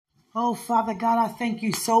Oh, Father God, I thank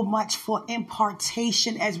you so much for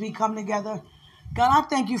impartation as we come together. God, I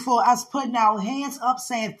thank you for us putting our hands up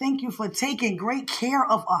saying thank you for taking great care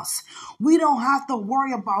of us. We don't have to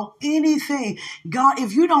worry about anything. God,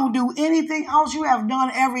 if you don't do anything else, you have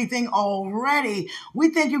done everything already. We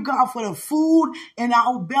thank you, God, for the food in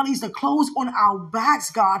our bellies, the clothes on our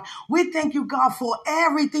backs, God. We thank you, God, for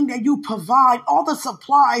everything that you provide, all the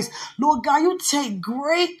supplies. Lord God, you take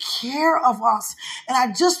great care of us. And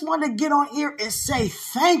I just want to get on here and say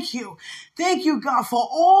thank you. Thank you, God, for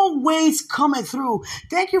always coming through.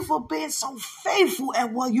 Thank you for being so faithful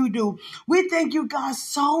at what you do. We thank you, God,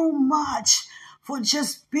 so much for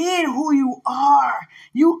just being who you are.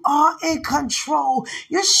 You are in control.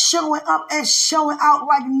 You're showing up and showing out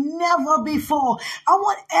like never before. I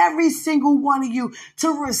want every single one of you to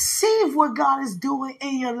receive what God is doing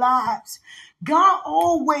in your lives. God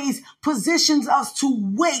always positions us to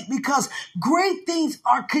wait because great things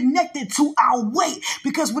are connected to our wait.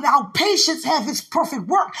 Because when our patience have its perfect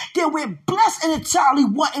work, then we're blessed and entirely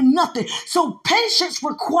wanting nothing. So patience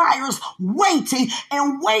requires waiting,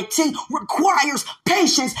 and waiting requires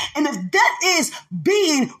patience. And if that is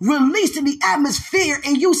being released in the atmosphere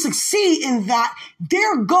and you succeed in that,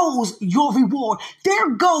 there goes your reward.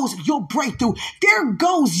 There goes your breakthrough. There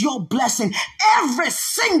goes your blessing. Every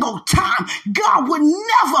single time, God would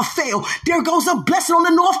never fail. There goes a blessing on the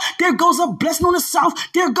north. There goes a blessing on the south.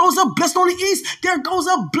 There goes a blessing on the east. There goes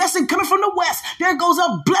a blessing coming from the west. There goes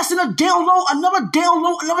a blessing, a download, another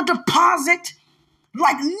download, another deposit.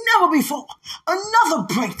 Like never before. Another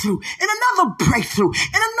breakthrough, and another breakthrough,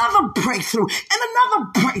 and another breakthrough, and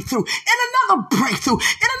another breakthrough, and another breakthrough,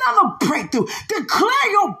 and another breakthrough.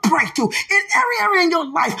 Declare your breakthrough in every area in your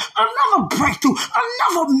life. Another breakthrough,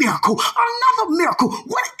 another miracle, another miracle.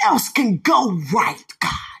 What else can go right,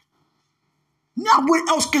 God? Not what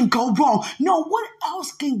else can go wrong. No, what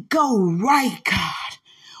else can go right, God?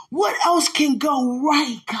 What else can go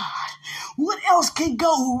right, God? What else can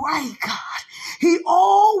go right, God? He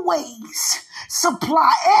always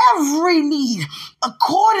supply every need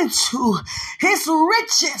according to his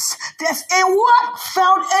riches. That's in what?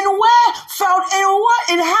 Found in where? Found in what?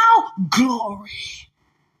 And how? Glory.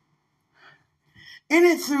 In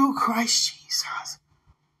and through Christ Jesus.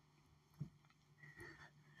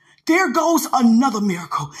 There goes another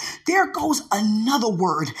miracle. There goes another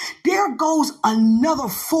word. There goes another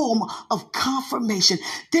form of confirmation.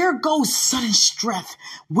 There goes sudden strength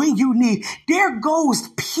when you need. There goes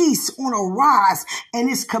peace on a rise and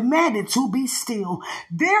it's commanded to be still.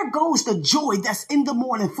 There goes the joy that's in the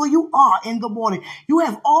morning, for you are in the morning. You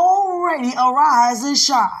have already arise and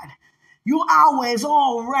shine. Your hour is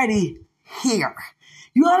already here.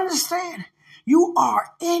 You understand? You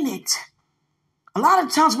are in it. A lot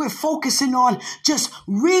of times we're focusing on just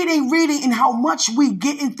reading, and how much we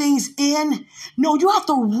getting things in. No, you have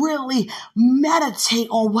to really meditate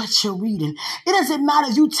on what you're reading. It doesn't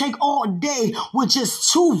matter if you take all day with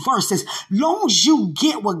just 2 verses. Long as you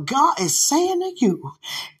get what God is saying to you,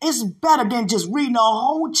 it's better than just reading a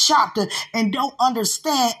whole chapter and don't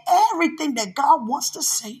understand everything that God wants to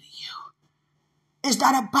say to you. It's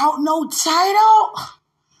not about no title.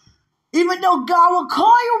 Even though God will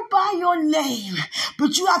call you by your name,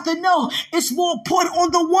 but you have to know it's more important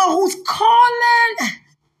on the one who's calling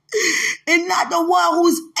and not the one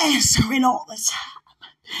who's answering all the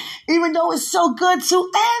time. Even though it's so good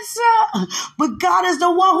to answer, but God is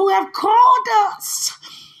the one who have called us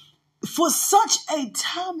for such a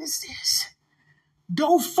time as this.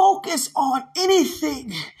 Don't focus on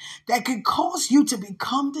anything that can cause you to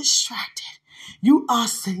become distracted. You are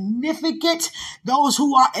significant. Those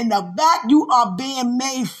who are in the back, you are being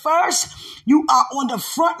made first. You are on the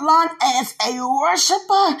front line as a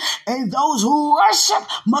worshiper. And those who worship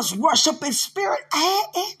must worship in spirit and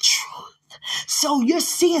in truth. So you're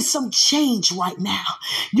seeing some change right now.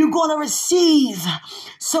 You're going to receive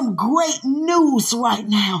some great news right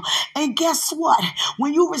now. And guess what?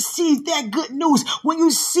 When you receive that good news, when you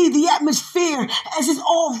see the atmosphere as it's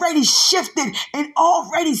already shifted and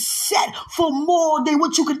already set for more than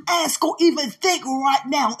what you can ask or even think right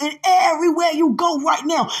now. And everywhere you go right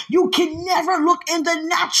now, you can never look in the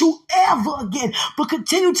natural ever again, but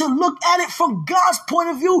continue to look at it from God's point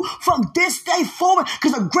of view from this day forward,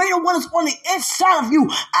 because the greater one is on the inside of you.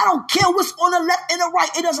 I don't care what's on the left and the right.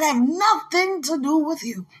 It doesn't have nothing to do with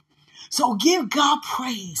you. So give God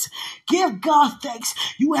praise. Give God thanks.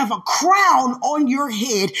 You have a crown on your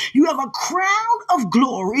head. You have a crown of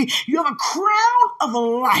glory. You have a crown of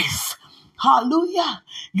life. Hallelujah.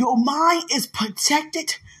 Your mind is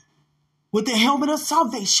protected with the helmet of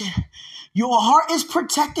salvation. Your heart is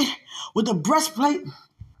protected with the breastplate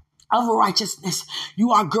of righteousness.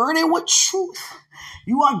 You are girded with truth.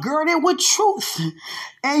 You are girded with truth.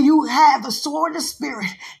 And you have the sword of the Spirit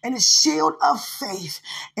and the shield of faith.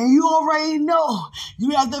 And you already know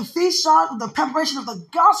you have the feet shod with the preparation of the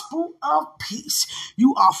gospel of peace.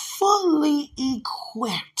 You are fully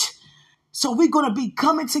equipped. So we're going to be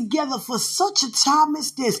coming together for such a time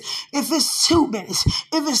as this. If it's 2 minutes,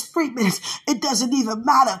 if it's 3 minutes, it doesn't even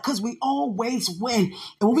matter because we always win.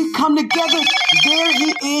 And when we come together, there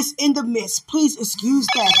he is in the midst. Please excuse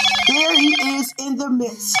that. There he is in the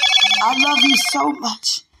midst. I love you so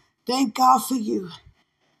much. Thank God for you.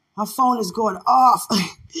 My phone is going off. And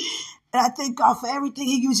I thank God for everything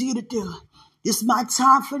he uses you to do. This is my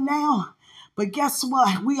time for now. But guess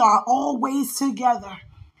what? We are always together.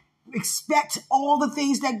 Expect all the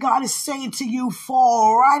things that God is saying to you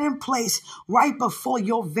fall right in place, right before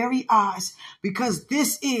your very eyes, because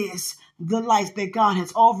this is the life that God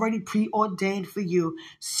has already preordained for you.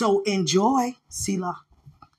 So enjoy, Selah.